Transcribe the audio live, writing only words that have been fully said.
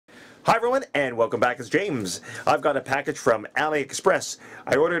Hi everyone, and welcome back. It's James. I've got a package from AliExpress.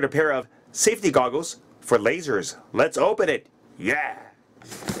 I ordered a pair of safety goggles for lasers. Let's open it. Yeah!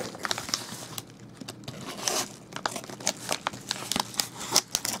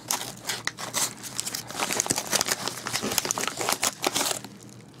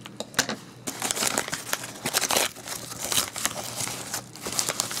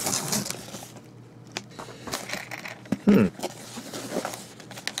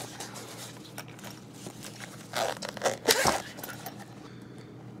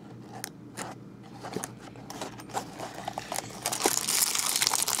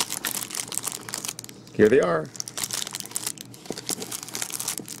 Here they are.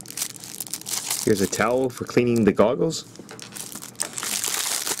 Here's a towel for cleaning the goggles.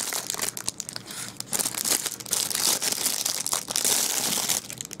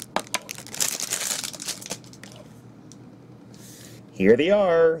 Here they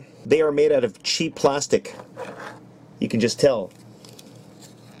are. They are made out of cheap plastic. You can just tell.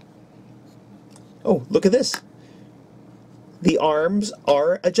 Oh, look at this. The arms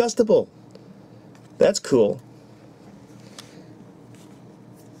are adjustable. That's cool.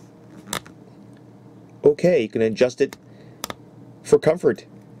 Okay, you can adjust it for comfort.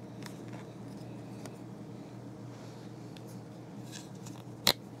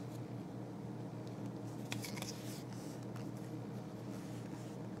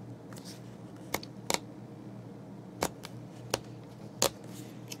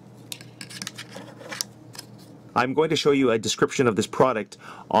 I'm going to show you a description of this product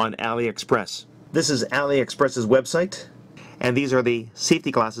on AliExpress. This is AliExpress's website, and these are the safety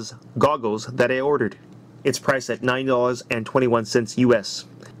goggles that I ordered. It's priced at $9.21 US.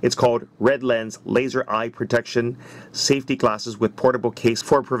 It's called Red Lens Laser Eye Protection Safety Glasses with Portable Case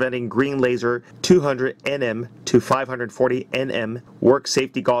for Preventing Green Laser 200 nm to 540 nm Work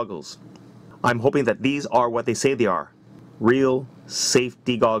Safety Goggles. I'm hoping that these are what they say they are. Real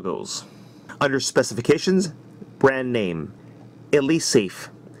safety goggles. Under specifications, brand name, Elite Safe.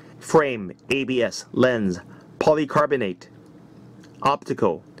 Frame, ABS, lens, polycarbonate,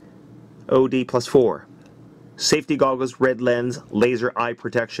 optical, OD+4. Safety goggles, red lens, laser eye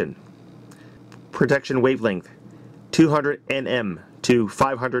protection. Protection wavelength, 200 nm to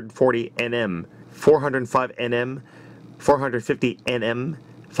 540 nm, 405 nm, 450 nm,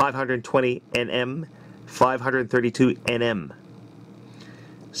 520 nm, 532 nm.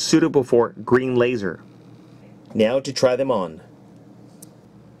 Suitable for green laser. Now to try them on.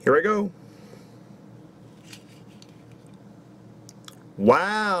 Here I go.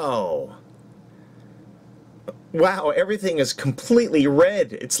 Wow! Wow, everything is completely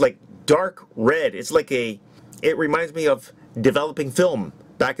red. It's like dark red. It's like it reminds me of developing film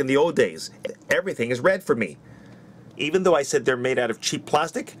back in the old days. Everything is red for me. Even though I said they're made out of cheap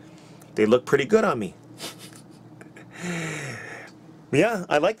plastic, they look pretty good on me. Yeah,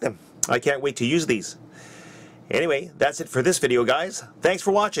 I like them. I can't wait to use these. Anyway, that's it for this video, guys. Thanks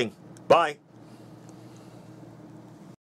for watching. Bye.